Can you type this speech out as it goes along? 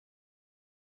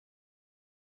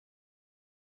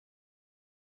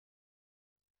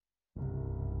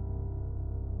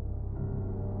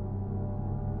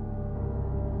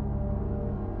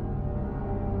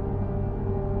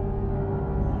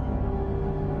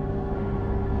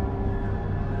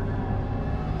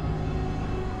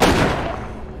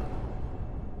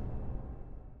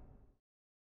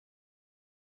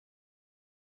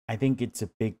I think it's a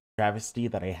big travesty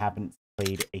that I haven't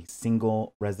played a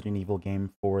single Resident Evil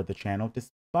game for the channel,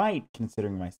 despite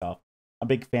considering myself a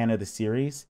big fan of the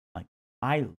series. Like,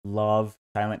 I love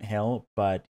Silent Hill,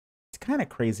 but it's kind of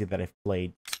crazy that I've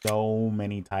played so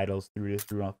many titles through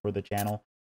for the channel,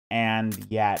 and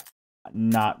yet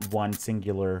not one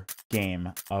singular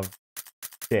game of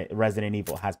Resident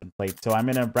Evil has been played. So I'm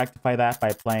going to rectify that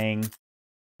by playing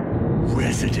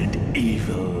Resident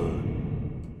Evil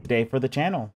today for the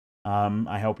channel.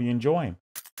 I hope you enjoy.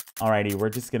 Alrighty, we're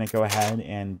just going to go ahead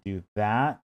and do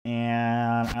that.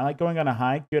 And I like going on a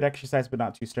hike. Good exercise, but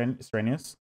not too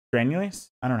strenuous.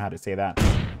 Strenuous? I don't know how to say that.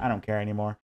 I don't care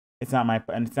anymore. It's not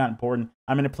important.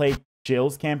 I'm going to play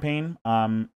Jill's campaign.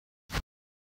 I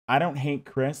don't hate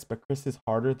Chris, but Chris is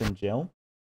harder than Jill.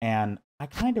 And I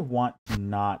kind of want to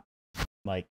not,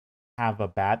 like, have a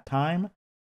bad time.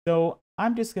 So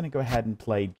I'm just going to go ahead and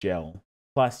play Jill.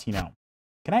 Plus, you know,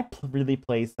 can I really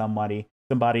play somebody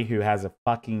who has a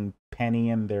fucking penny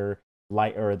in their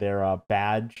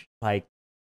badge? Like,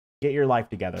 get your life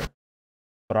together.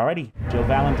 But alrighty, Jill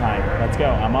Valentine, let's go.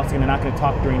 I'm also not going to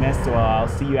talk during this, so I'll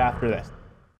see you after this.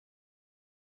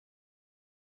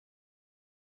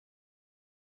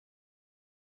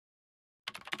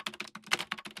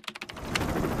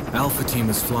 Alpha Team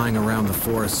is flying around the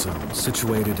forest zone,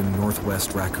 situated in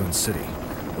northwest Raccoon City,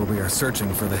 where we are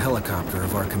searching for the helicopter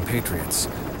of our compatriots,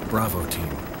 Bravo Team,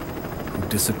 who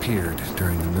disappeared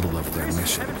during the middle of their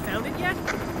mission. Haven't found it yet?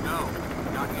 No,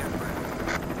 not yet, Brad.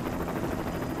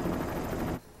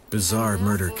 Bizarre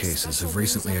murder cases have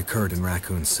recently occurred in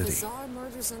Raccoon City.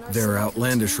 There are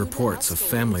outlandish reports of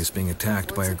families being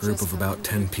attacked by a group of about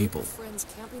 10 people.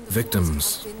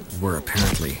 Victims were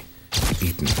apparently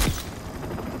eaten.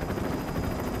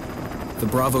 The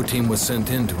Bravo Team was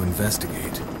sent in to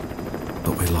investigate,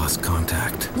 but we lost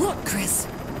contact. Look, Chris!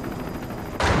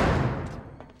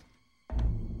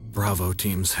 Bravo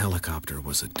Team's helicopter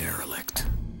was a derelict.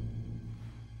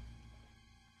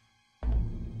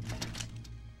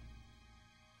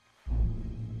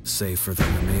 Save for the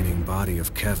remaining body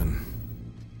of Kevin.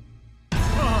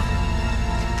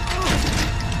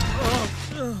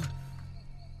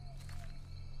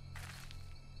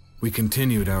 We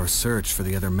continued our search for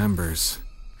the other members,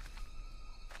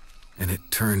 and it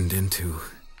turned into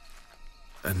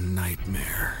a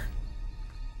nightmare.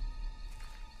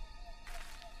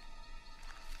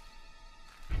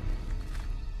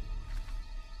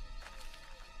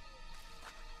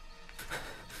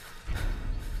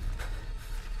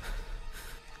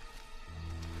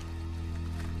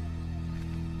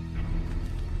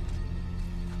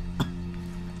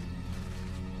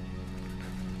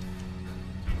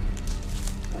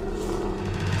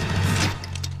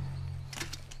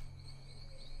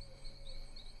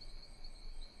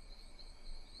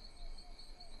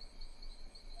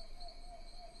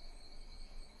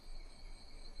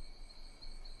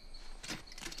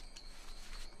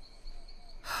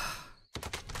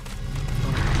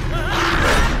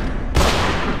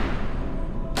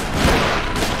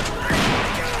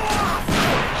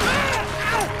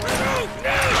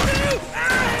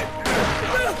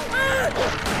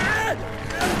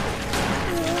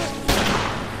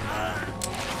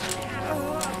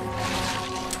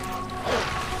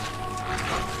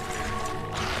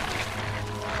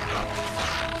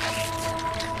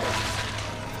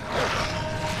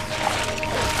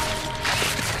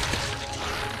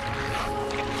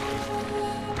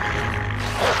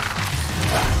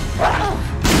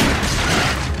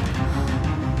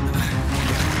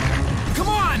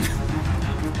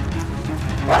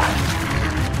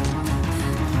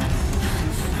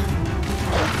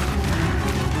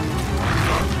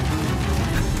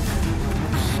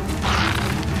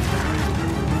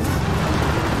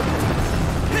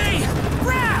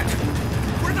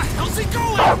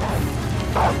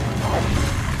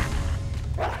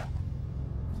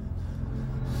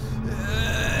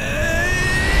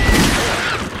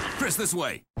 This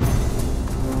way. Damn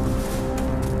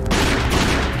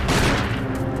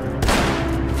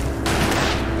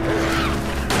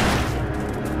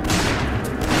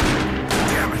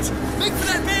it! Make for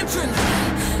that mansion!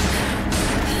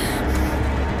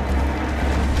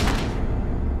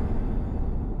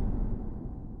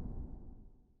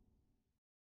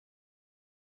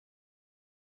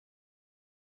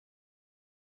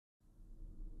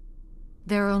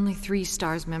 There are only 3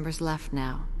 S.T.A.R.S members left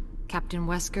now. Captain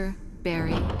Wesker,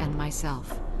 Barry, and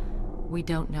myself. We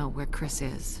don't know where Chris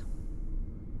is.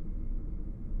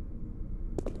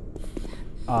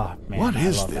 Oh, man, What I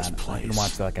is love this that. place? I can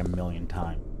watch that like a million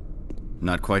times.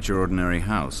 Not quite your ordinary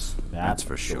house, that's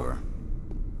for That's sure.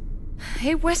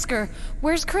 Hey, Wesker,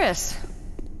 where's Chris?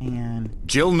 And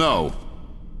Jill, no.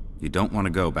 You don't want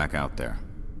to go back out there.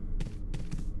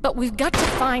 But we've got to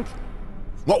find...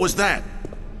 What was that?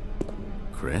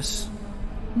 Chris?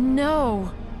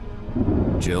 No.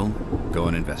 Jill, go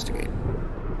and investigate.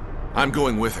 I'm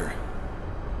going with her.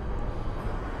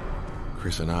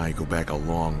 Chris and I go back a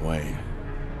long way.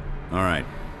 All right.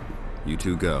 You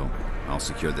two go. I'll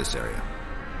secure this area.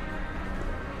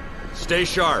 Stay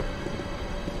sharp.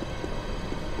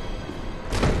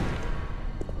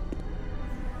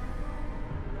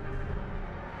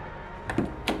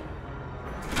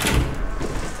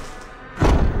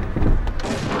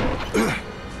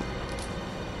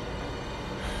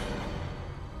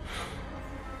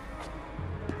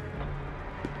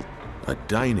 A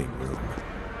dining room.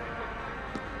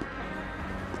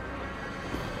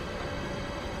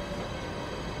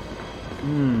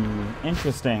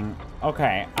 Interesting.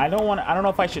 Okay, I don't know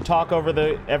if I should talk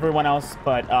over everyone else,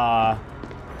 but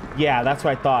yeah, that's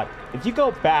what I thought. If you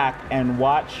go back and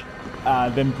watch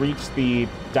them breach the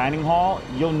dining hall,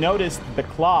 you'll notice the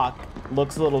clock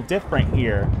looks a little different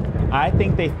here. I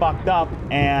think they fucked up,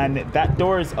 and that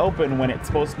door is open when it's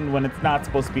not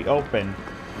supposed to be open.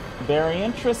 Very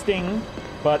interesting,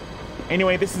 but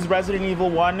anyway, this is Resident Evil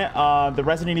 1, the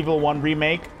Resident Evil 1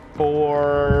 remake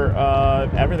for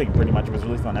everything, pretty much. It was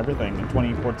released on everything in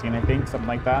 2014, I think, something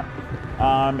like that.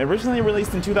 Originally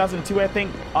released in 2002, I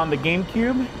think, on the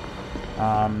GameCube.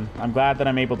 I'm glad that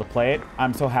I'm able to play it.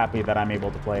 I'm so happy that I'm able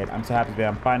to play it. I'm so happy that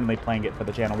I'm finally playing it for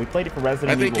the channel. We played it for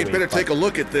Resident Evil. I think you'd better take a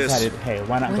look at this. Decided, hey,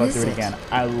 why not go through it again?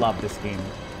 I love this game.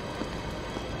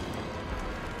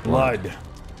 Blood.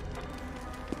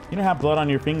 You don't have blood on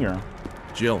your finger.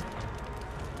 Jill,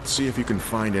 see if you can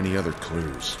find any other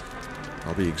clues.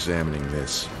 I'll be examining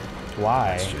this.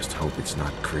 Why? Let's just hope it's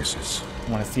not Chris's.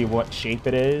 Want to see what shape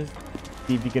it is?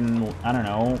 See if you can, I don't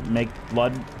know, make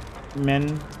blood men,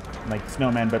 like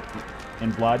snowmen, but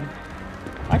in blood.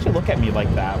 Why'd you look at me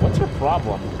like that? What's your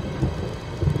problem?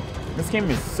 This game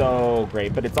is so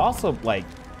great, but it's also like,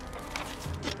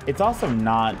 it's also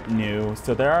not new,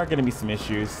 so there are going to be some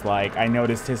issues. Like, I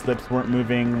noticed his lips weren't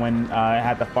moving when I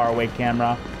had the faraway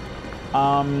camera.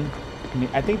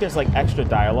 I think there's like extra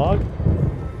dialogue.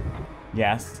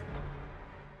 Yes.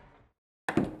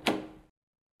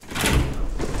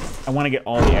 I want to get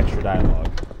all the extra dialogue.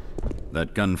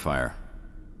 That gunfire.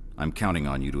 I'm counting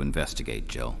on you to investigate,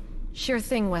 Jill. Sure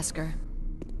thing, Wesker.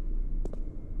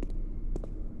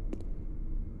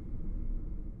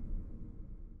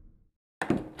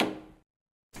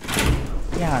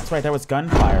 Yeah, that's right. That was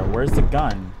gunfire. Where's the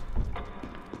gun?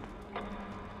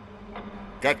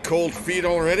 Got cold feet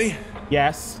already?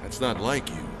 Yes. That's not like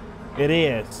you. It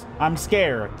is. I'm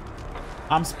scared.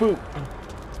 I'm spooked.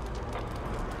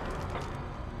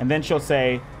 And then she'll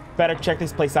say, better check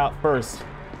this place out first.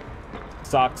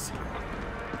 Sucks.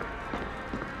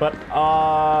 But,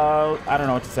 I don't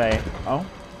know what to say. Oh?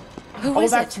 Who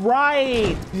is that's it?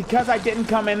 right! Because I didn't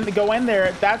go in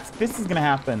there, this is gonna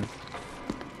happen.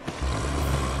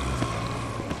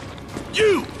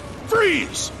 You!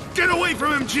 Freeze! Get away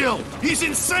from him, Jill! He's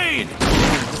insane!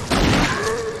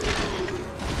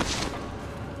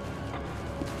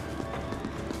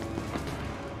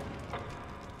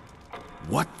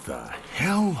 What the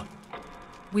hell?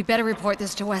 We better report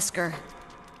this to Wesker.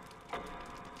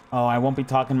 Oh, I won't be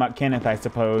talking about Kenneth, I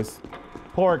suppose.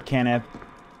 Poor Kenneth.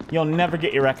 You'll never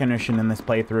get your recognition in this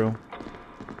playthrough.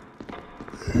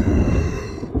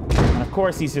 And of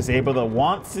course, he's just able to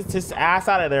once his ass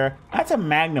out of there. That's a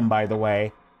Magnum, by the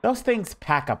way. Those things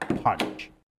pack a punch.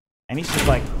 And he's just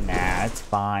like, nah, it's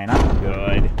fine. I'm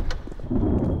good.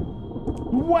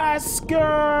 Wesker!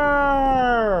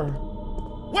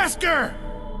 Wesker!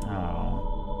 Oh.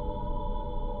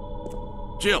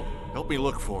 Jill, help me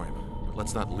look for him. But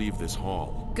let's not leave this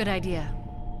hall. Good idea.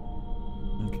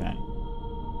 Okay.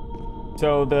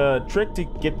 So the trick to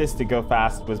get this to go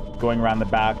fast was going around the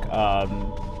back,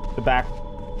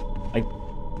 like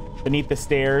beneath the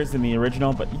stairs in the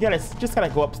original. But you just gotta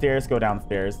go upstairs, go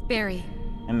downstairs. Barry.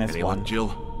 In this Any one, luck,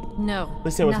 Jill? No.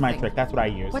 let's say it was my nothing. trick. That's what I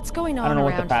used. What's going on I don't know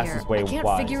what around the fastest here? way I can't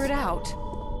was. figure it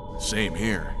out. Same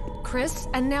here. Chris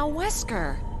and now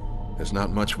Wesker. There's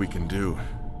not much we can do.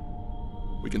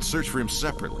 We can search for him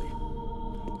separately.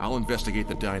 I'll investigate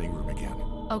the dining room again.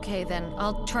 Okay, then.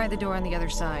 I'll try the door on the other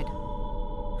side.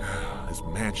 This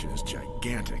mansion is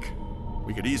gigantic.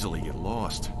 We could easily get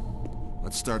lost.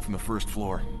 Let's start from the first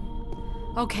floor.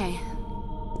 Okay.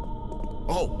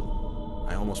 Oh,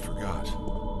 I almost forgot.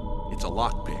 It's a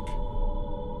lockpick.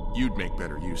 You'd make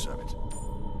better use of it.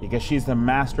 Because she's the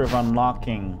master of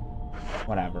unlocking.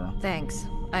 Whatever. Thanks.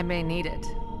 I may need it.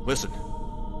 Listen,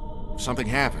 if something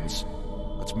happens,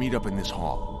 let's meet up in this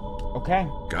hall. Okay.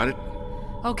 Got it?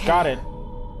 Okay. Got it.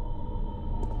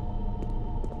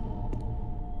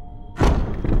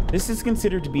 This is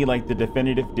considered to be like the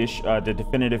definitive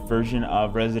version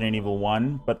of Resident Evil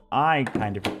 1, but I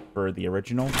kind of prefer the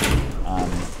original.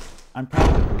 I'm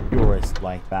kind of a purist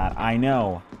like that. I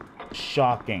know.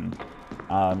 Shocking.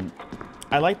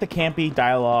 I like the campy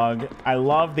dialogue. I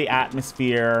love the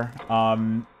atmosphere.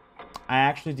 I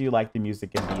actually do like the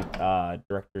music in the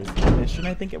director's edition,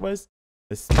 I think it was.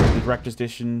 The director's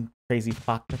edition, crazy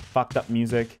fucked up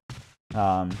music.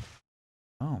 Oh,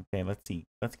 okay, let's see.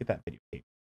 Let's get that videotape.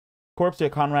 Corpse to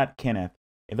Conrad Kenneth.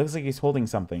 It looks like he's holding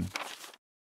something.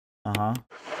 Uh-huh.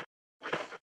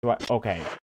 Okay,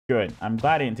 good. I'm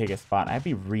glad I didn't take a spot. I'd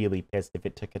be really pissed if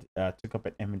it took up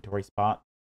an inventory spot.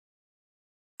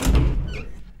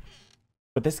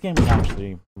 But this game is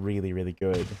actually really, really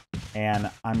good. And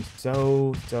I'm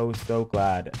so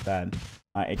glad that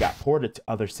it got ported to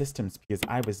other systems because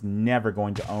I was never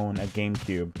going to own a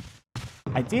GameCube.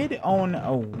 I did own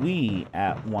a Wii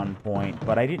at one point,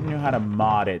 but I didn't know how to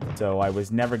mod it, so I was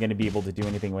never going to be able to do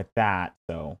anything with that,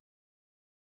 so,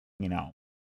 you know.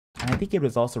 And I think it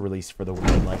was also released for the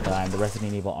Wii, like the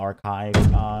Resident Evil Archives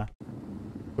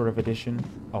sort of edition.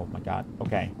 Oh my god,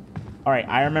 okay. Alright,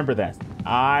 I remember this.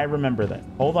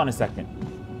 Hold on a second.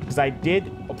 Because I did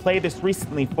play this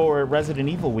recently for Resident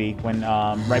Evil Week when,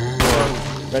 right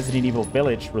before Resident Evil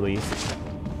Village released.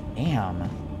 Damn.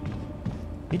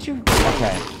 Did you?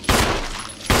 Okay.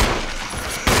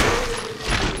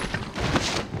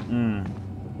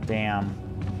 Damn.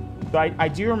 So I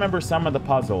do remember some of the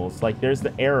puzzles. Like, there's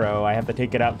the arrow. I have to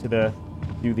take it out to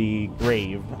the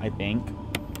grave, I think.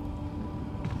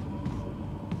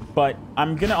 But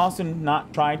I'm gonna also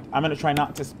try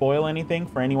not to spoil anything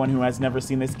for anyone who has never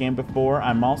seen this game before.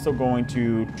 I'm also going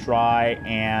to try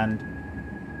and...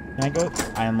 Can I go?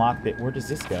 I unlocked it. Where does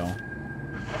this go?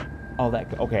 Oh,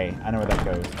 okay, I know where that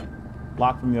goes.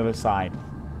 Lock from the other side.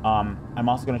 I'm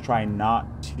also gonna try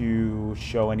not to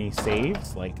show any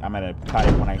saves. Like, I'm gonna cut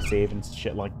it when I save and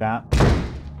shit like that.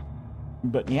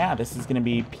 But yeah, this is gonna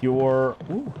be pure...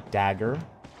 Ooh, dagger.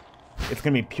 It's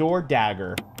gonna be pure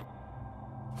dagger.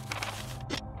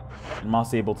 I'm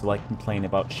also able to, like, complain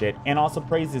about shit and also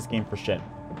praise this game for shit.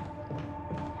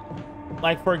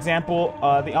 Like, for example,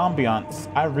 the ambiance.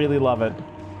 I really love it.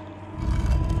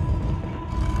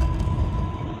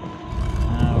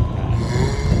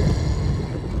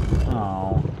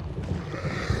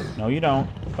 No, you don't.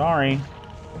 Sorry.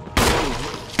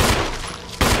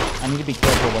 I need to be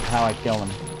careful with how I kill them.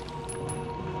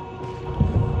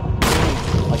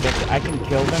 Like, I can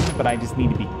kill them, but I just need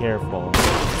to be careful.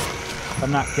 If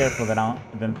I'm not careful,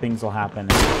 then things will happen.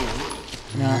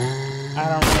 No, I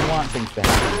don't really want things to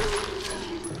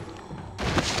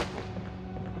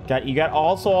happen. You got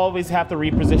also always have to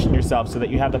reposition yourself so that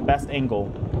you have the best angle.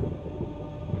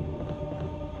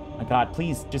 My god,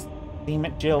 please, just... Damn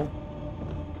it, Jill.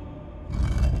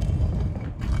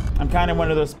 I'm kind of one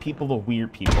of those people, the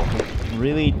weird people.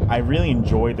 I really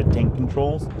enjoy the tank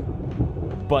controls.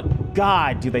 But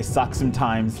god, do they suck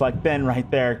sometimes. Like Ben right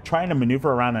there, trying to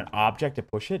maneuver around an object to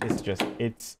push it is just,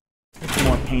 it's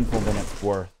more painful than it's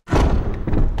worth.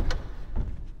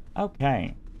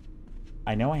 Okay.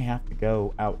 I know I have to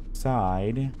go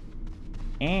outside.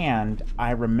 And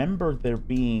I remember there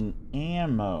being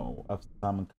ammo of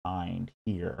some kind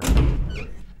here.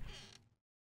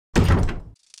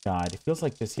 God, it feels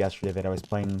like just yesterday that I was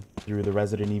playing through the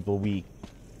Resident Evil week.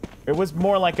 It was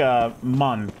more like a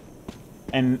month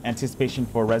in anticipation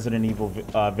for Resident Evil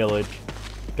Village.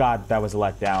 God, that was a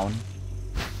letdown.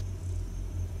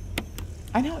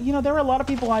 I know, you know, there were a lot of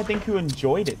people I think who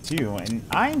enjoyed it too, and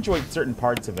I enjoyed certain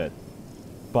parts of it.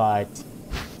 But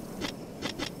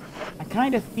I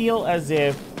kind of feel as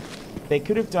if they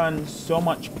could have done so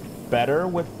much better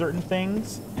with certain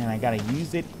things, and I gotta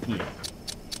use it here.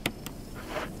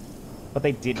 But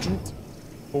they didn't.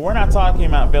 But we're not talking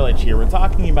about Village here. We're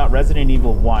talking about Resident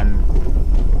Evil 1.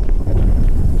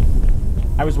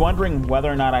 I was wondering whether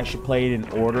or not I should play it in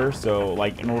order. So,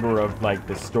 like, in order of, like,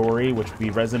 the story, which would be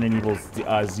Resident Evil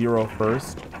 0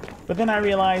 first. But then I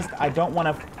realized I don't want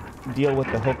to deal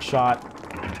with the hook shot.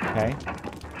 Okay.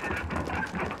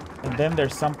 And then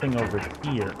there's something over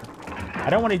here. I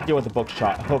don't want to deal with the hook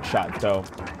shot, so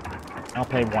I'll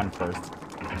play 1 first.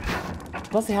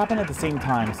 Plus, they happen at the same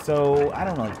time, so I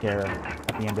don't really care at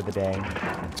the end of the day.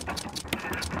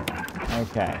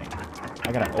 Okay.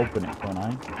 I gotta open it, don't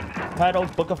I?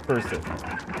 Titled Book of Curses.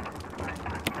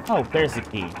 Oh, there's the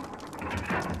key.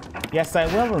 Yes, I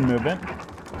will remove it.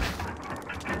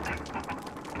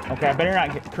 Okay, I better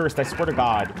not get cursed, I swear to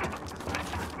God.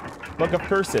 Book of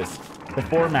Curses.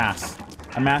 Before Mass.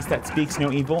 A mask that speaks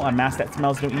no evil. A mask that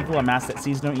smells no evil. A mask that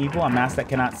sees no evil. A mask that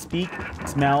cannot speak,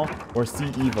 smell, or see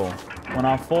evil. When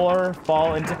all four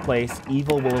fall into place,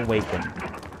 evil will awaken.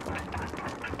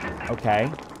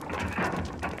 Okay.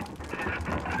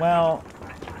 Well,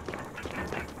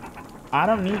 I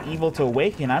don't need evil to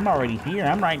awaken. I'm already here.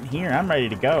 I'm right here. I'm ready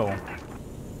to go.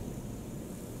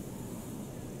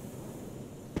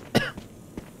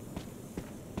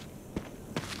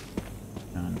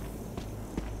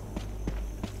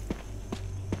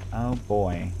 Oh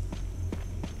boy.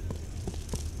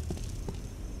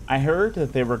 I heard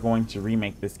that they were going to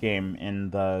remake this game in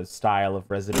the style of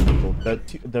Resident Evil,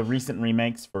 the recent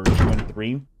remakes for 2 and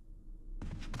 3.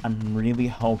 I'm really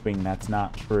hoping that's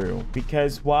not true,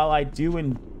 because while I do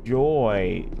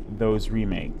enjoy those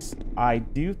remakes, I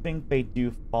do think they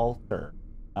do falter.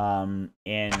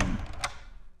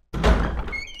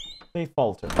 They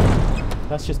falter.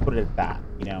 Let's just put it at that,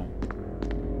 you know.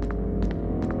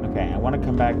 Okay, I want to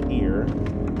come back here.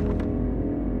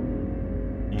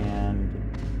 And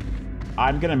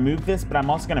I'm going to move this, but I'm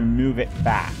also going to move it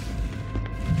back.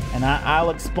 And I'll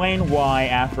explain why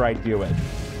after I do it.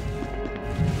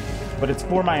 But it's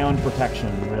for my own protection,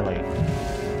 really.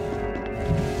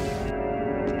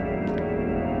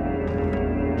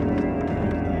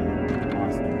 Okay,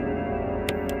 awesome.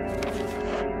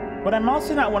 But I'm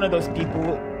also not one of those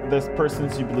people, those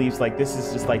persons who believes like this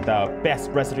is just like the best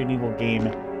Resident Evil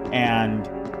game and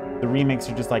the remakes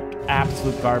are just like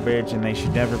absolute garbage and they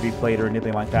should never be played or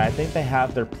anything like that. I think they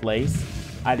have their place.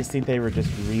 I just think they were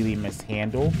just really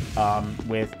mishandled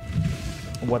with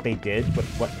what they did, with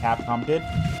what Capcom did.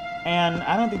 And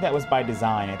I don't think that was by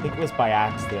design. I think it was by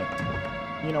accident.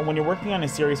 You know, when you're working on a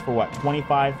series for what,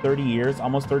 25, 30 years,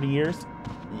 almost 30 years,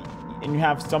 and you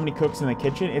have so many cooks in the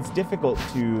kitchen, it's difficult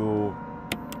to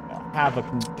have a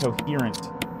coherent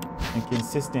and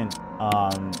consistent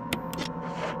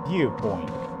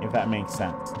viewpoint, if that makes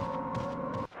sense.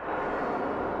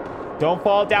 Don't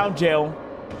fall down, Jill.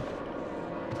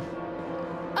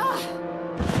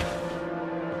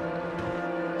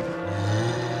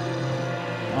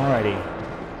 Alrighty.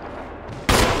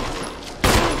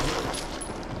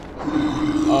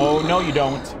 Oh, no you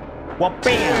don't. Well,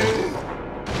 bam!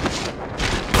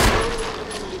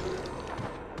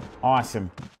 Awesome.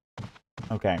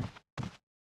 Okay.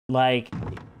 Like,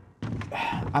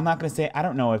 I'm not gonna say, I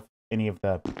don't know if any of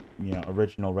the, you know,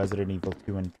 original Resident Evil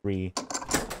 2 and 3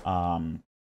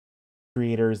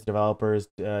 creators, developers,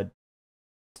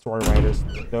 story writers,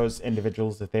 those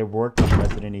individuals, if they worked on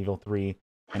Resident Evil 3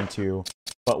 and 2.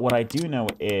 But what I do know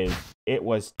is it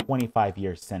was 25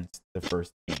 years since the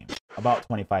first game. About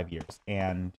 25 years.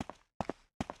 And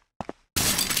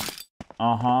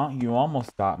you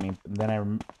almost got me. Then I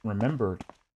remembered.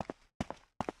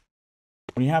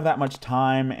 When you have that much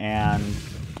time and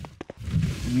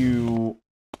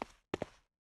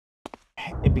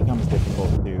it becomes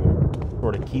difficult to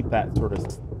sort of keep that sort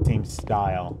of same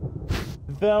style.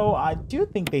 Though I do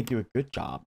think they do a good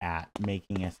job at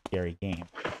making a scary game.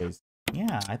 Because,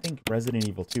 yeah, I think Resident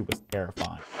Evil 2 was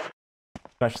terrifying.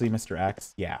 Especially Mr.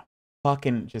 X, yeah.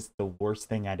 Fucking just the worst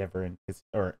thing I'd ever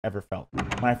felt.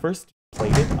 When I first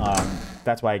played it,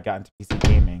 that's why I got into PC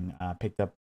gaming. Picked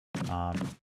up,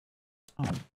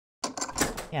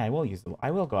 yeah, I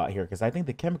will go out here because I think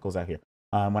the chemicals out here.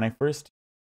 When I first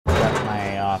got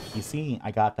my PC,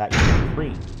 I got that game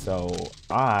free, so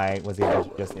I was able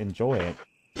to just enjoy it.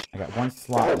 I got one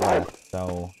slot left,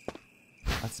 so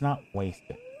let's not waste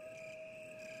it.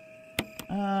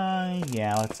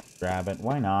 Yeah, let's grab it.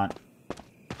 Why not?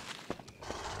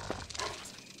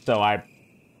 So I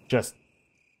just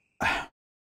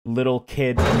little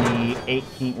kid me,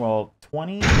 18, well,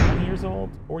 20 years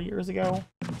old, 4 years ago,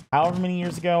 however many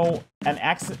years ago, an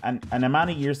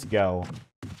amount of years ago,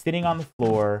 sitting on the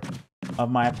floor of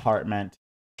my apartment,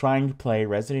 trying to play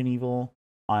Resident Evil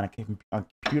on a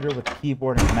computer with a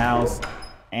keyboard and mouse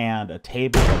and a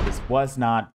table that just was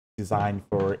not designed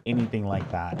for anything like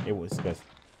that. It was just,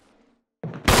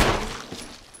 it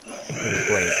was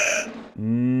great.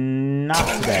 Not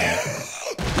today.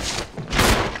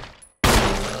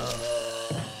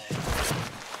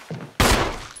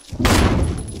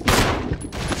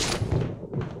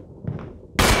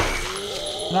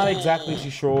 Not exactly too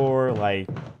sure, like,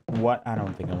 what? I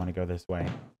don't think I want to go this way.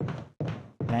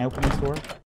 Can I open this door?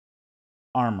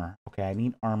 Armor. Okay, I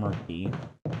need armor key.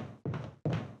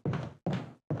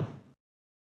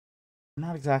 I'm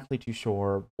not exactly too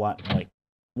sure what I'm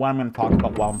going to talk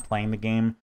about while I'm playing the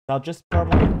game. So I'll just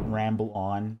probably ramble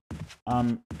on.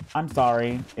 I'm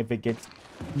sorry if it gets,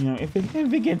 you know, if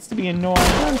it gets to be annoying.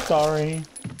 I'm sorry.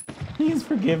 Please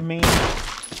forgive me.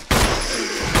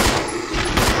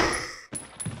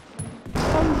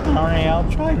 sorry.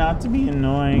 I'll try not to be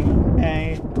annoying,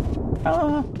 okay?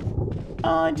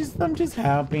 I'm just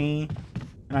happy.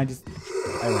 And I ramble.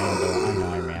 I know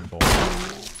I ramble.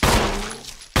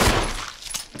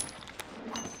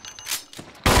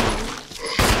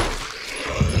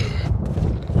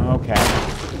 Okay.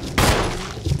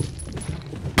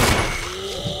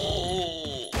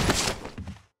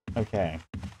 Okay.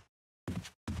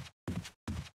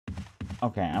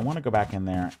 Okay, I want to go back in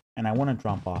there, and I want to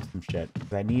drop off some shit,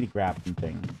 because I need to grab some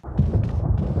things.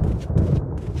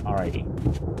 Alrighty.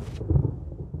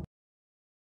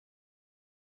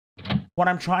 What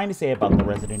I'm trying to say about the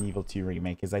Resident Evil 2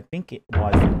 remake is I think it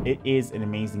is an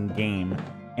amazing game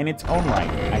in its own right.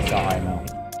 I know.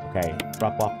 Okay,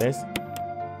 drop off this.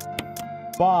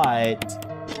 But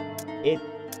it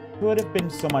could have been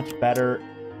so much better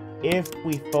if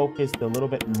we focused a little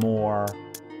bit more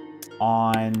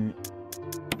on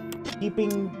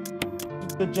keeping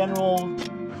the general,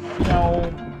 you know,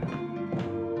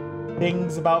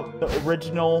 things about the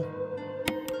original,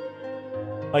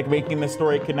 like making the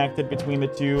story connected between the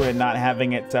two and not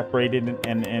having it separated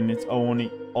in its own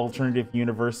alternative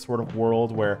universe sort of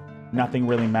world where nothing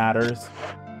really matters.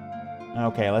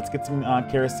 Okay, let's get some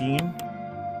kerosene.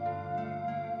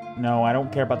 No, I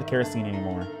don't care about the kerosene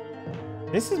anymore.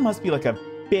 This must be like a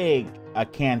big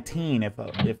canteen if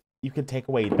you could take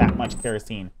away that much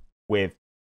kerosene with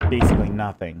basically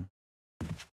nothing.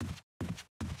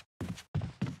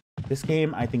 This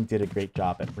game, I think, did a great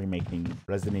job at remaking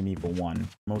Resident Evil 1,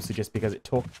 mostly just because it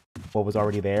took what was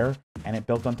already there and it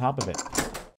built on top of it.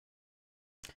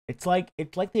 It's like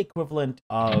the equivalent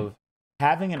of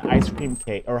having an ice cream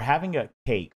cake, or having a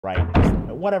cake, right?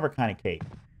 Whatever kind of cake,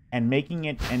 and making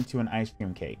it into an ice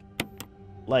cream cake.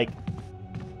 Like,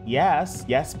 yes,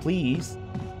 please.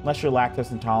 Unless you're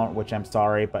lactose intolerant, which I'm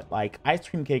sorry, but like, ice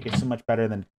cream cake is so much better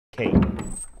than cake.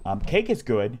 Cake is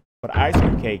good, but ice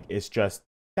cream cake is just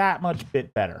that much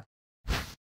bit better.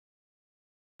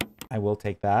 I will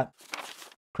take that.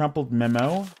 Crumpled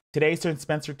memo. Today, Sir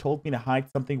Spencer told me to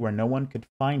hide something where no one could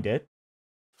find it.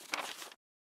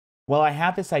 Well, I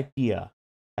have this idea.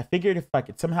 I figured if I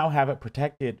could somehow have it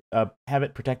protected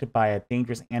by a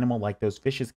dangerous animal like those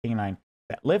vicious canine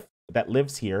that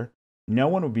lives here, no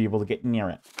one would be able to get near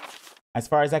it. As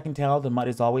far as I can tell, the mutt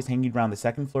is always hanging around the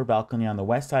second floor balcony on the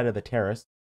west side of the terrace,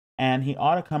 and he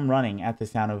ought to come running at the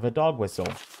sound of a dog whistle.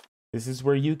 This is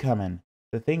where you come in.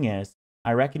 The thing is,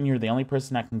 I reckon you're the only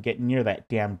person that can get near that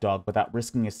damn dog without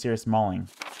risking a serious mauling.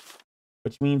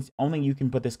 Which means only you can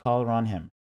put this collar on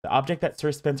him. The object that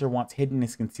Sir Spencer wants hidden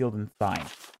is concealed inside.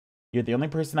 You're the only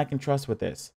person I can trust with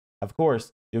this. Of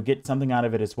course, you'll get something out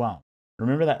of it as well.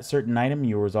 Remember that certain item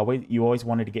you always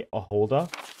wanted to get a hold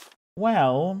of?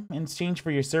 Well, in exchange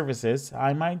for your services,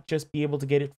 I might just be able to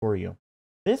get it for you.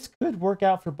 This could work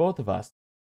out for both of us.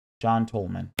 John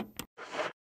Tolman.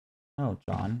 Oh,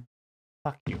 John.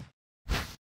 Fuck you.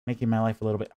 Making my life a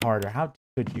little bit harder. How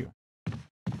could you?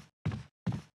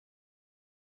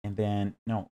 And then,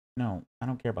 no, I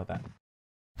don't care about that.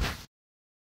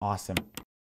 Awesome.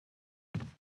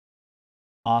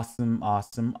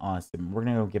 Awesome. We're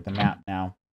gonna go get the map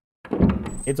now.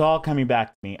 It's all coming back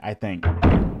to me, I think.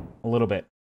 A little bit.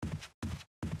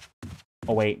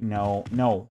 Oh, wait, no.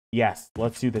 Yes,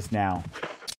 let's do this now.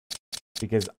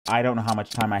 Because I don't know how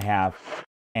much time I have,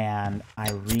 and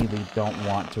I really don't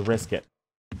want to risk it.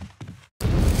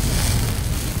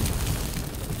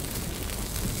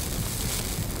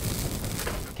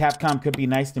 Capcom could be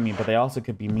nice to me, but they also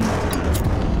could be mean to me.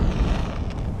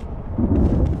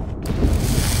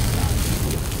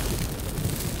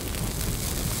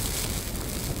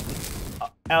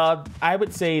 I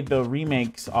would say the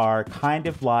remakes are kind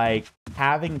of like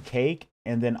having cake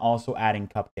and then also adding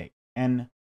cupcake. And,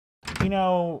 you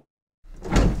know,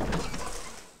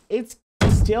 it's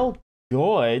still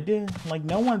good. Like,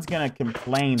 no one's gonna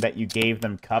complain that you gave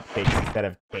them cupcakes instead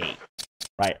of cake,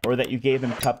 right? Or that you gave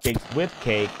them cupcakes with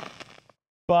cake,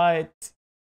 but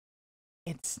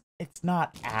it's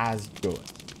not as good.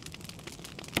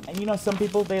 And, you know, some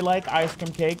people, they like ice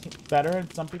cream cake better,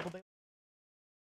 and some people, they